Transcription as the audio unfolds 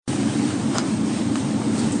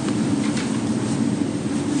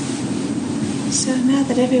So now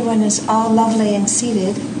that everyone is all lovely and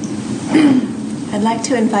seated, I'd like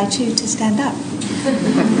to invite you to stand up.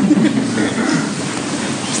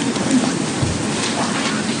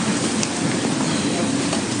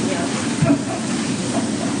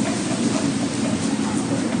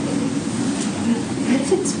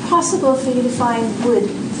 If it's possible for you to find wood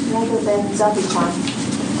rather than zabuton,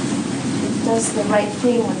 it does the right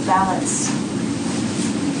thing with balance.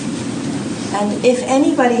 And if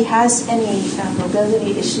anybody has any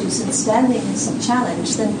mobility issues and standing is a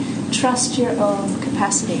challenge, then trust your own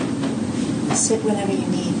capacity. Sit whenever you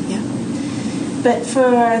need, yeah? But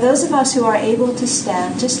for those of us who are able to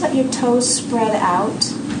stand, just let your toes spread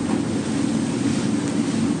out.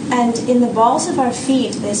 And in the balls of our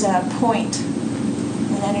feet is a point,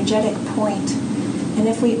 an energetic point. And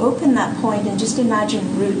if we open that point and just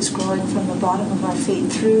imagine roots growing from the bottom of our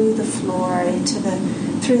feet through the floor,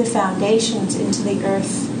 through the foundations, into the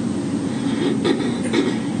earth,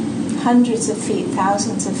 hundreds of feet,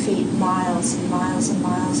 thousands of feet, miles and miles and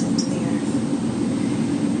miles into the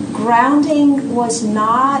earth. Grounding was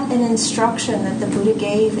not an instruction that the Buddha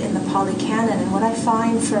gave in the Pali Canon, and what I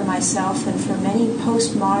find for myself and for many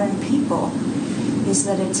postmodern people is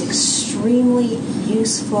that it's extremely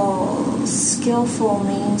useful, skillful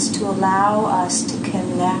means to allow us to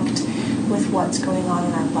connect with what's going on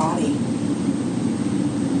in our body,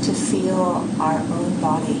 to feel our own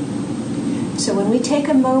body. So when we take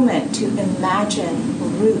a moment to imagine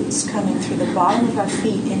roots coming through the bottom of our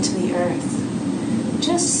feet into the earth,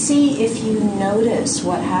 just see if you notice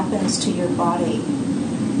what happens to your body,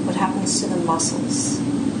 what happens to the muscles,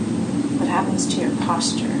 what happens to your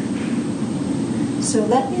posture. So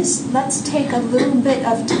let's take a little bit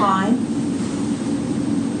of time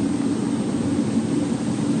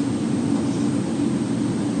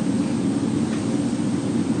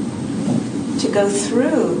to go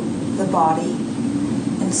through the body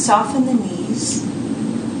and soften the knees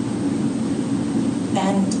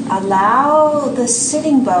and allow the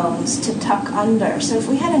sitting bones to tuck under. So if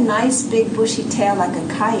we had a nice big bushy tail like a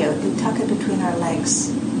coyote, we'd tuck it between our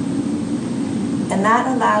legs. And that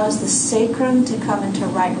allows the sacrum to come into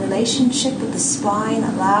right relationship with the spine,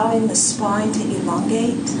 allowing the spine to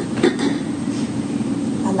elongate,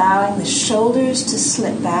 allowing the shoulders to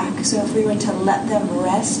slip back. So if we were to let them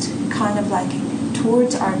rest kind of like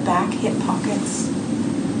towards our back hip pockets,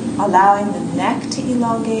 allowing the neck to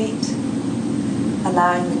elongate,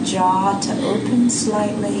 allowing the jaw to open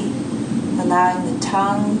slightly, allowing the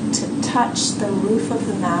tongue to touch the roof of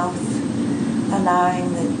the mouth,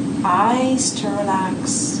 allowing the eyes to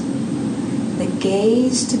relax, the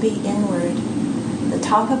gaze to be inward, the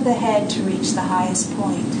top of the head to reach the highest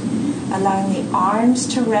point, allowing the arms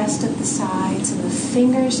to rest at the sides and the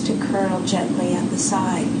fingers to curl gently at the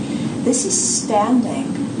side. This is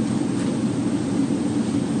standing.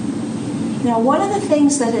 Now, one of the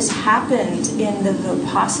things that has happened in the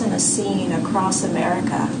Vipassana scene across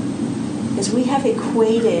America is we have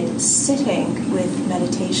equated sitting with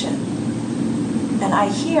meditation. And I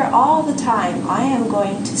hear all the time, I am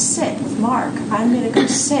going to sit with Mark. I'm going to go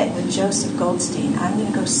sit with Joseph Goldstein. I'm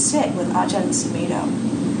going to go sit with Ajahn Sumedho.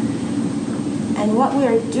 And what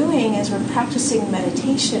we're doing is we're practicing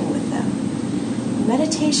meditation with them.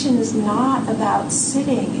 Meditation is not about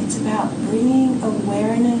sitting. It's about bringing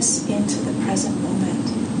awareness into the present moment.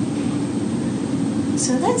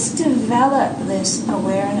 So let's develop this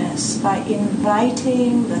awareness by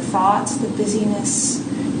inviting the thoughts, the busyness,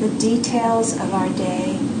 the details of our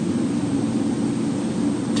day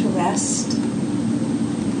to rest,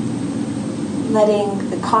 letting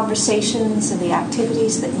the conversations and the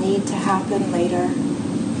activities that need to happen later,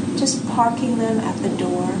 just parking them at the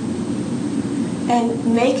door, and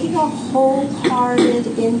making a wholehearted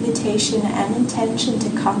invitation and intention to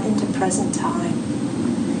come into present time,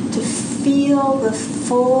 to feel the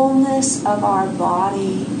fullness of our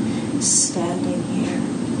body standing here,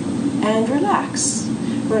 and relax.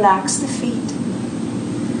 Relax the feet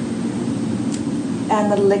and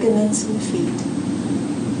the ligaments in the feet.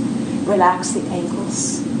 Relax the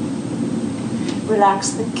ankles.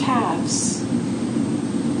 Relax the calves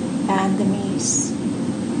and the knees.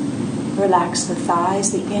 Relax the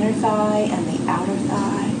thighs, the inner thigh and the outer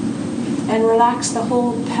thigh. And relax the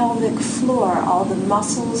whole pelvic floor, all the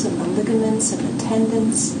muscles and the ligaments and the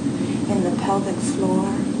tendons in the pelvic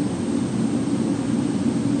floor.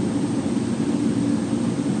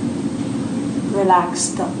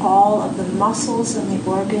 Relax all of the muscles and the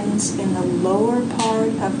organs in the lower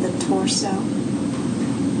part of the torso.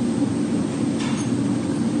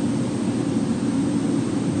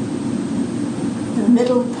 The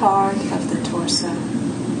middle part of the torso.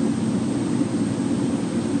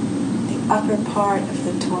 The upper part of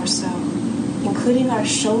the torso, including our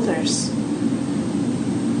shoulders.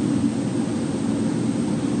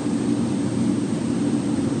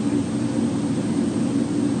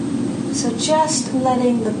 So just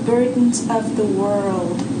letting the burdens of the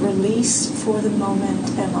world release for the moment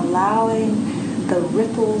and allowing the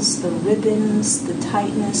ripples, the ribbons, the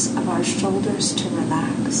tightness of our shoulders to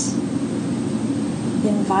relax.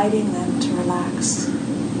 Inviting them to relax.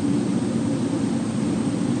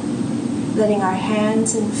 Letting our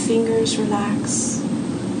hands and fingers relax.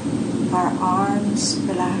 Our arms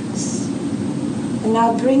relax. And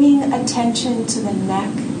now bringing attention to the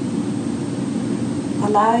neck.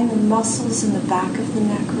 Allowing the muscles in the back of the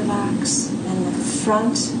neck relax, and the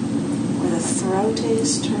front, where the throat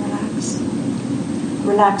is, to relax.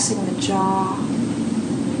 Relaxing the jaw,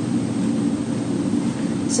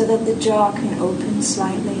 so that the jaw can open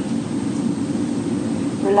slightly.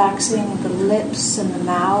 Relaxing the lips and the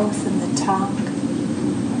mouth and the tongue.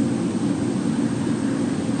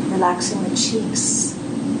 Relaxing the cheeks,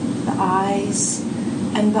 the eyes,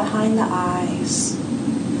 and behind the eyes.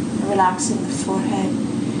 Relaxing the forehead,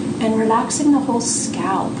 and relaxing the whole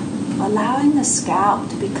scalp, allowing the scalp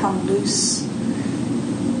to become loose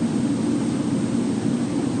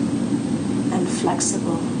and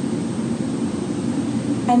flexible.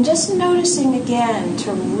 And just noticing again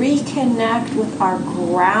to reconnect with our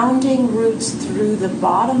grounding roots through the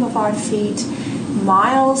bottom of our feet,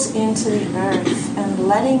 miles into the earth, and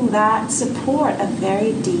letting that support a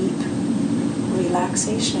very deep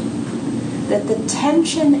relaxation. That the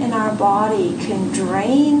tension in our body can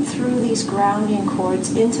drain through these grounding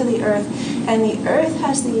cords into the earth, and the earth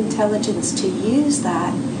has the intelligence to use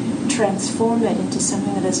that, transform it into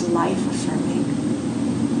something that is life-affirming.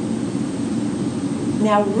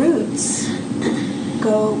 Now, roots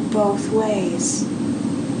go both ways.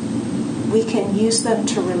 We can use them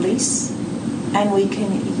to release, and we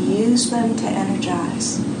can use them to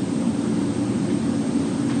energize.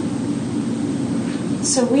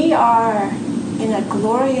 So we are in a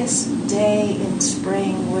glorious day in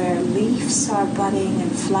spring where leaves are budding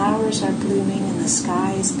and flowers are blooming and the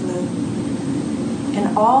sky is blue.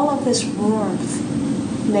 And all of this warmth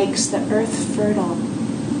makes the earth fertile.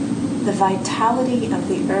 The vitality of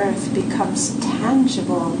the earth becomes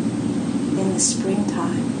tangible in the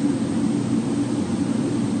springtime.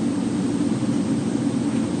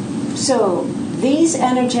 So these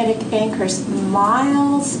energetic anchors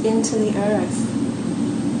miles into the earth,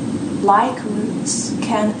 like roots,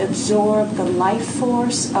 can absorb the life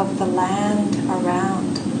force of the land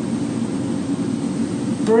around,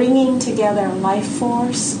 bringing together life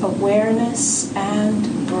force, awareness,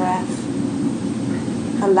 and breath,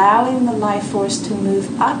 allowing the life force to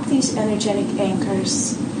move up these energetic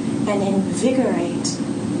anchors and invigorate,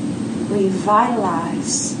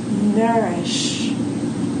 revitalize, nourish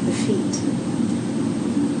the feet.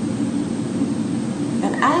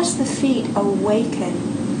 And as the feet awaken,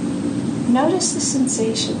 notice the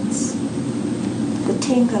sensations, the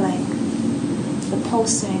tingling, the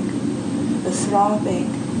pulsing, the throbbing,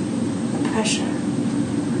 the pressure.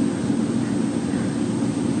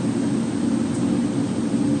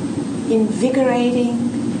 Invigorating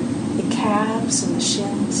the calves and the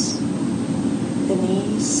shins, the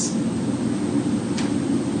knees.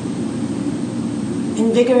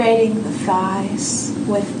 Invigorating the thighs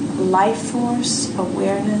with life force,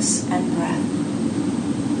 awareness, and breath.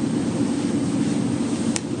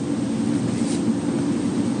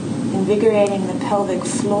 Invigorating the pelvic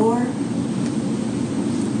floor,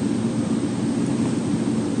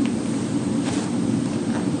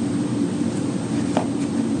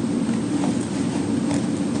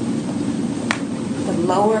 the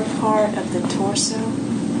lower part of the torso,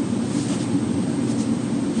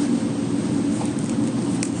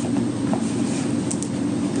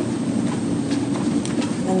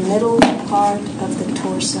 the middle part of the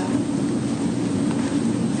torso,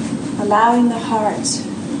 allowing the heart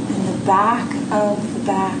back of the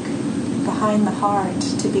back, behind the heart,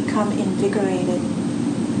 to become invigorated.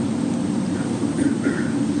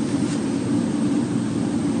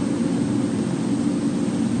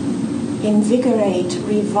 Invigorate,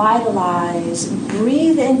 revitalize,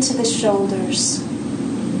 breathe into the shoulders.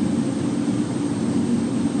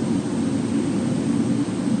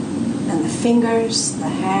 And the fingers, the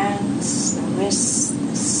hands, the wrists,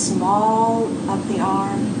 the small of the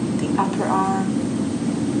arm, the upper arm,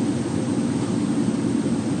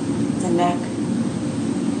 the neck,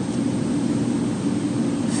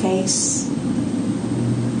 face,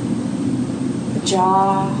 the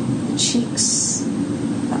jaw, the cheeks,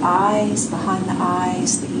 the eyes, behind the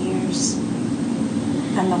eyes, the ears,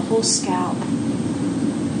 and the whole scalp.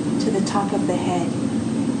 to the top of the head.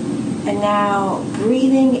 And now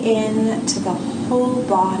breathing in to the whole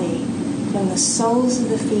body, from the soles of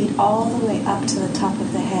the feet all the way up to the top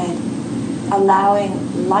of the head,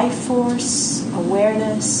 allowing life force,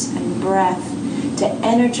 awareness, and breath to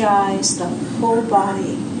energize the whole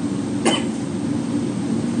body.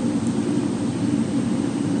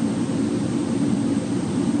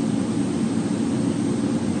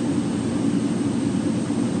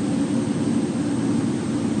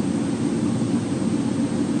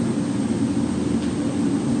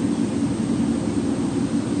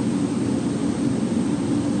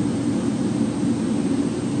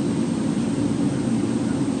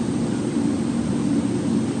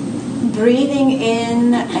 Breathing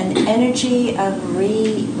in an energy of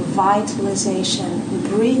revitalization,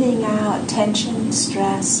 breathing out tension,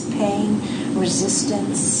 stress, pain,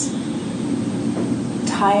 resistance,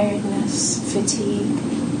 tiredness, fatigue.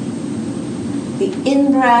 The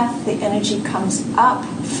in-breath, the energy comes up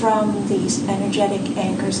from these energetic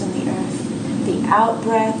anchors in the earth. The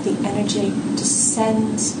out-breath, the energy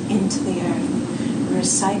descends into the earth,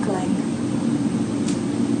 recycling.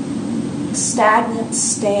 Stagnant,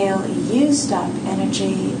 stale, used up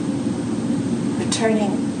energy,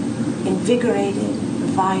 returning invigorated,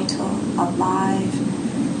 vital, alive,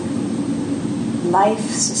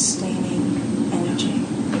 life-sustaining energy.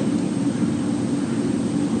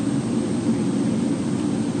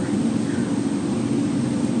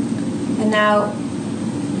 And now,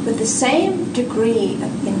 with the same degree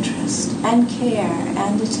of interest and care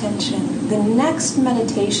and attention, the next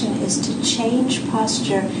meditation is to change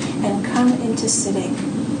posture and come into sitting.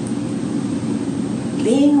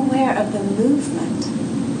 Being aware of the movement,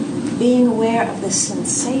 being aware of the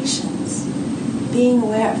sensations, being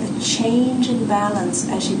aware of the change in balance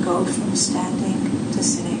as you go from standing to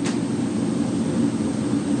sitting.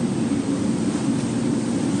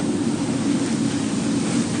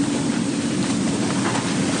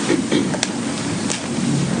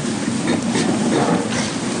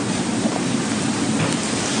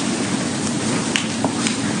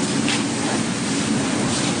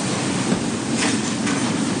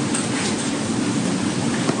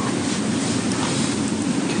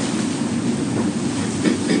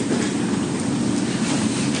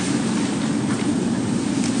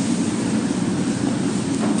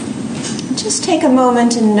 Just take a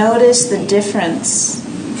moment and notice the difference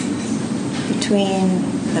between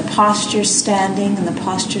the posture standing and the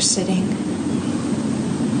posture sitting.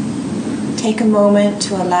 Take a moment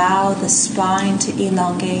to allow the spine to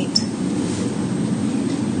elongate.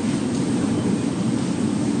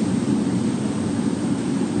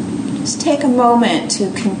 Just take a moment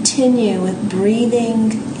to continue with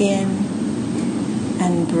breathing in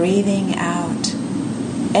and breathing out,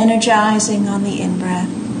 energizing on the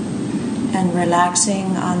in-breath and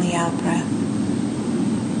relaxing on the out-breath.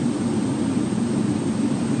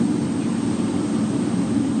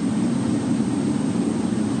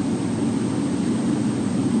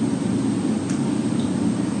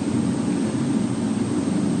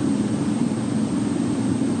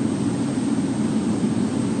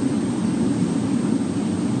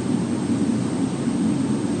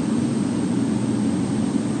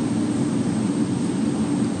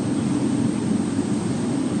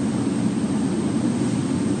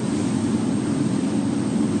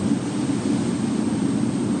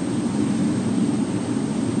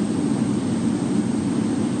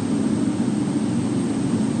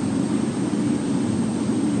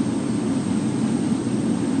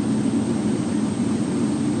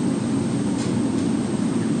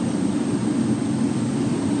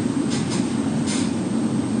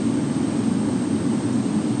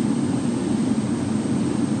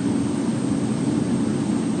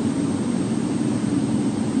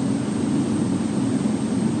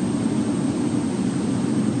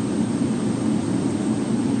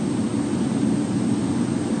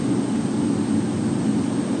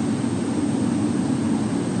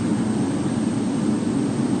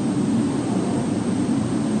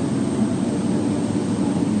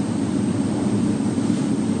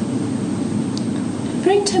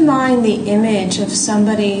 Bring to mind the image of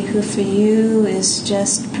somebody who for you is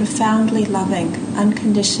just profoundly loving,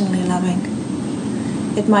 unconditionally loving.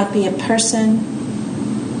 It might be a person,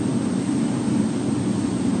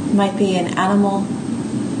 it might be an animal,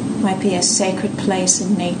 it might be a sacred place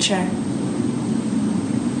in nature,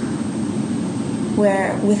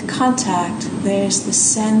 where with contact there's the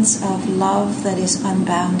sense of love that is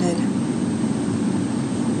unbounded.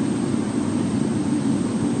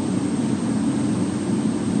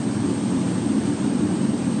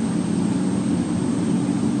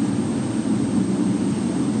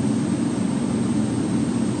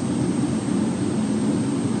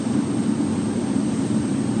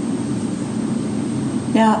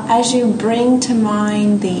 Now, as you bring to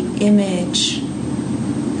mind the image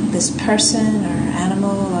of this person or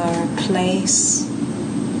animal or place,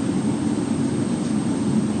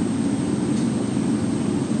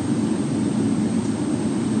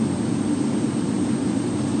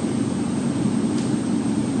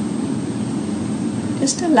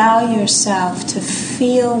 just allow yourself to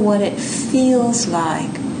feel what it feels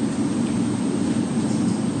like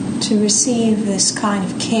to receive this kind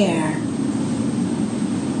of care,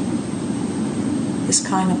 this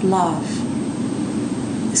kind of love,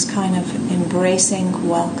 this kind of embracing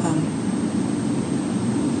welcome.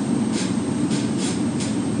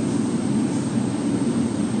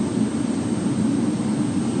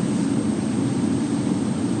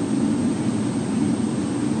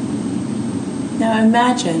 Now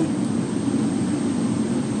imagine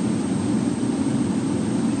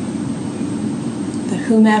that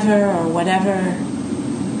whomever or whatever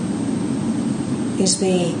is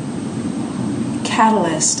the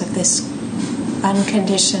catalyst of this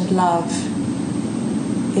unconditioned love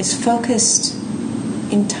is focused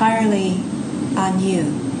entirely on you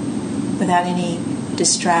without any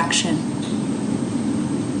distraction.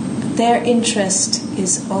 But their interest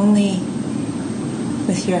is only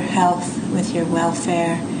with your health, with your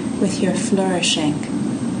welfare, with your flourishing.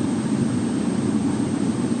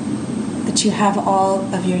 That you have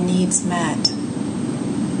all of your needs met.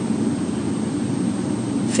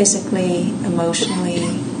 Physically,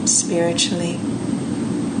 emotionally, spiritually.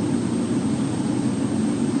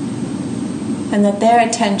 And that their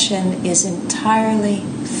attention is entirely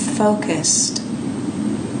focused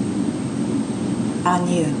on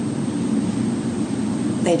you.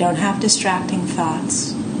 They don't have distracting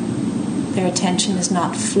thoughts. Their attention is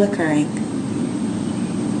not flickering.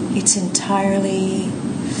 It's entirely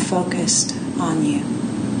focused on you.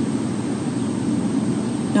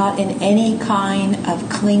 Not in any kind of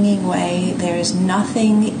clinging way. There is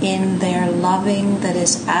nothing in their loving that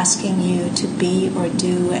is asking you to be or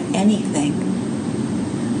do anything.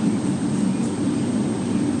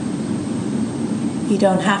 You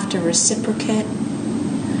don't have to reciprocate.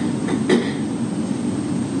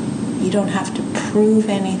 You don't have to prove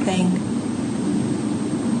anything.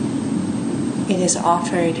 It is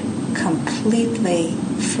offered completely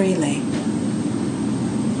freely.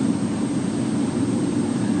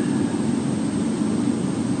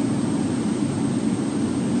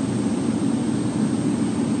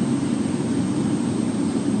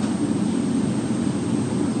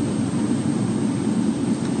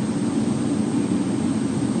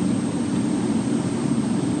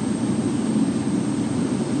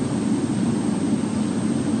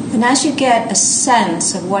 And as you get a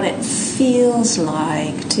sense of what it feels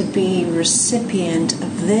like to be recipient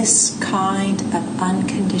of this kind of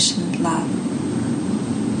unconditioned love,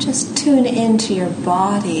 just tune into your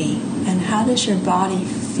body. And how does your body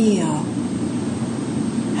feel?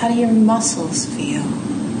 How do your muscles feel?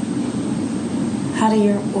 How do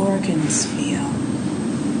your organs feel?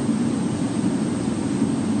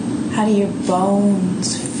 How do your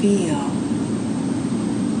bones feel?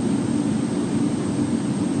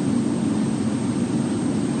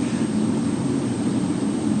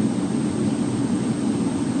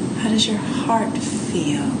 How does your heart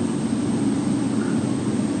feel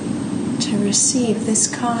to receive this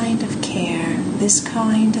kind of care, this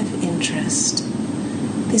kind of interest,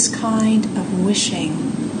 this kind of wishing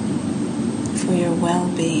for your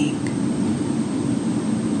well-being?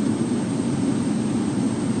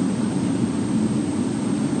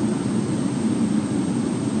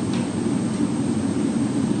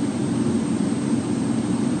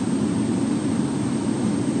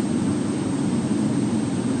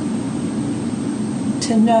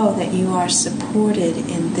 To know that you are supported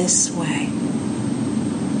in this way.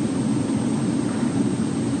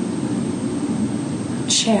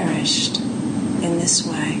 Cherished in this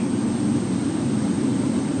way.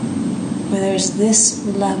 Where there's this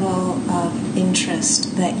level of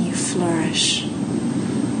interest that you flourish.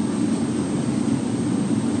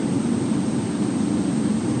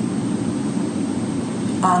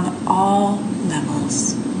 On all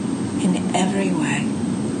levels, in every way.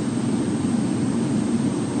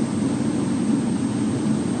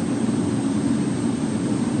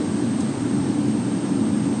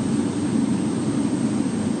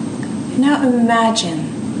 Now imagine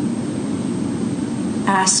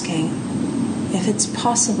asking if it's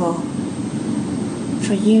possible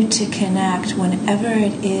for you to connect whenever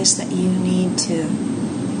it is that you need to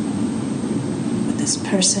with this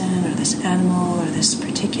person or this animal or this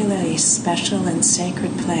particularly special and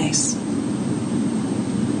sacred place.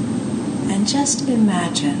 And just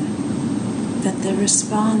imagine that the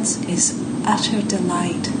response is utter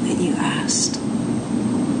delight that you asked.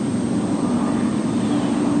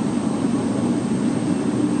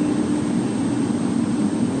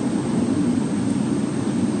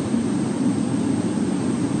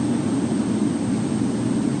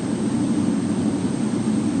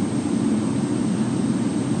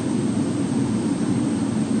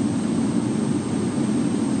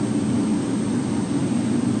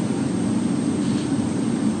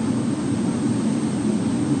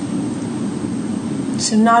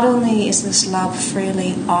 So not only is this love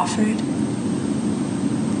freely offered,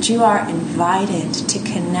 but you are invited to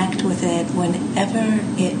connect with it whenever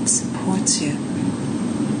it supports you,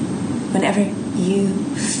 whenever you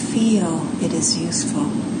feel it is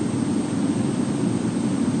useful.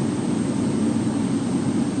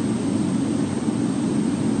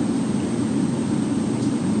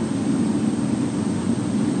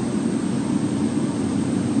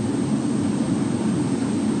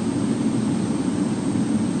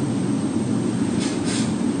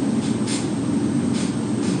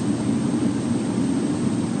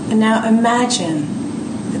 And now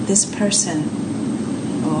imagine that this person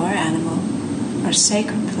or animal or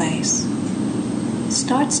sacred place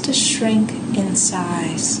starts to shrink in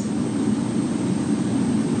size.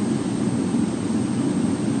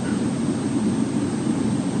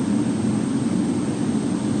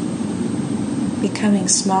 Becoming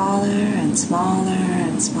smaller and smaller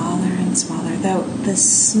and smaller and smaller, though the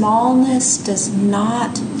smallness does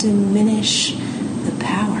not diminish the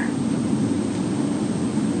power.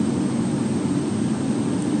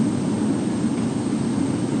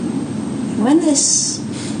 When this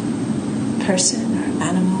person or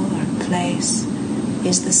animal or place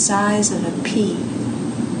is the size of a pea,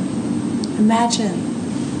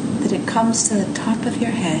 imagine that it comes to the top of your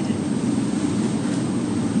head,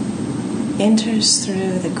 enters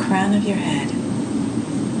through the crown of your head,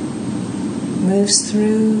 moves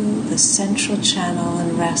through the central channel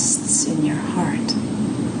and rests in your heart.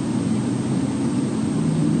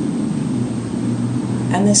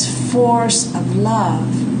 And this force of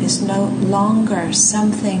love is no longer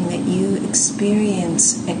something that you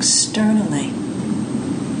experience externally,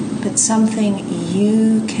 but something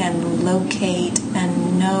you can locate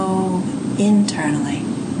and know internally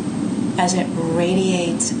as it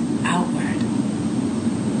radiates outward.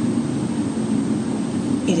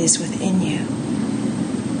 It is within you.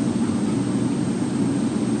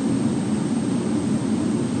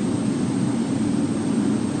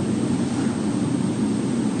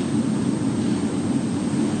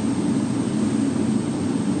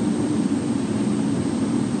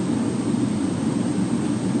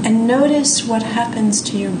 And notice what happens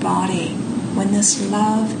to your body when this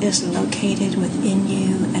love is located within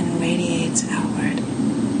you and radiates outward.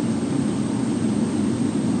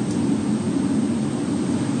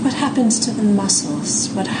 What happens to the muscles?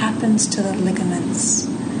 What happens to the ligaments?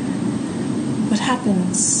 What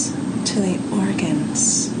happens to the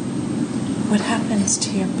organs? What happens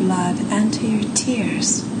to your blood and to your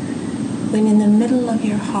tears when in the middle of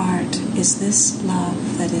your heart is this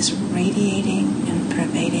love that is radiating and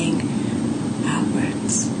pervading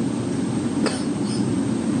outwards?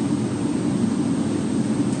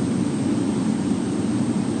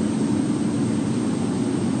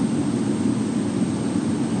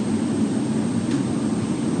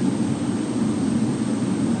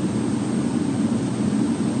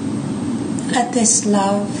 Let this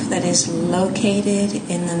love that is located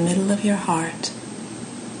in the middle of your heart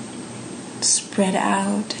spread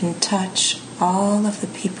out and touch all of the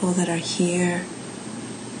people that are here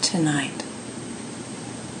tonight.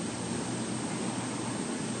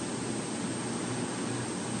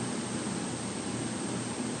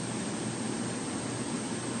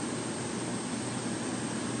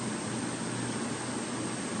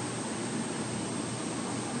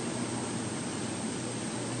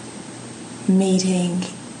 Meeting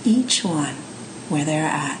each one where they're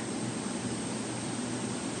at.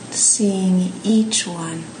 Seeing each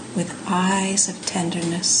one with eyes of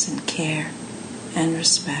tenderness and care and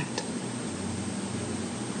respect.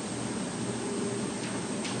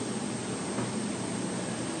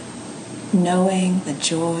 Knowing the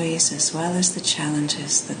joys as well as the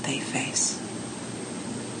challenges that they face.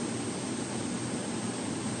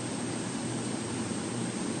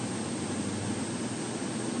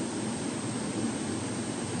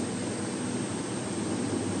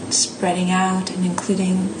 Spreading out and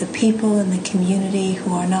including the people in the community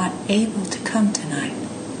who are not able to come tonight.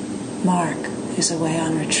 Mark, who's away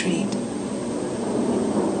on retreat.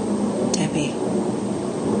 Debbie,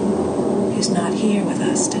 who's not here with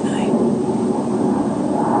us tonight.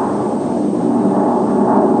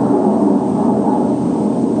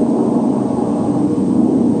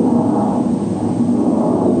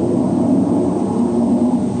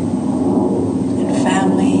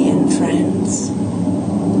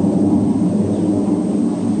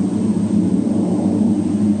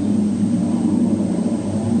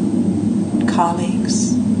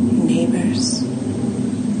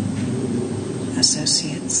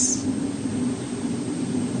 associates.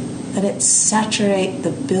 Let it saturate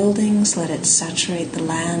the buildings, let it saturate the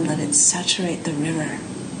land, let it saturate the river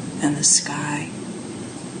and the sky,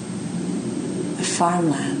 the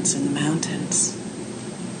farmlands and the mountains,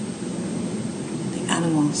 the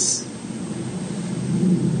animals.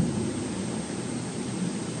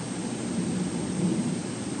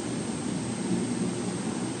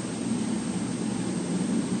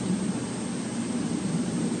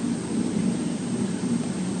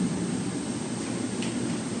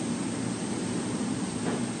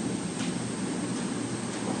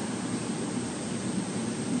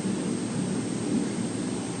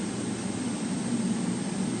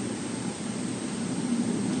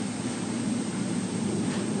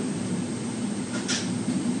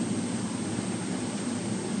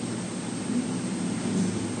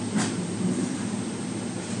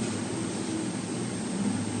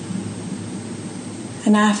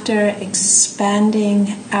 And after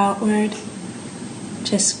expanding outward,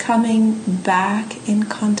 just coming back in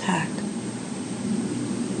contact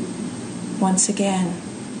once again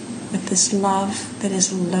with this love that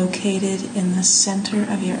is located in the center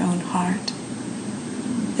of your own heart,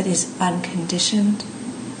 that is unconditioned,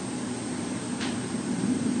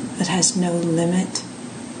 that has no limit,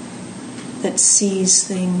 that sees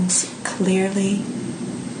things clearly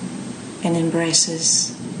and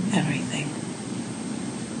embraces everything.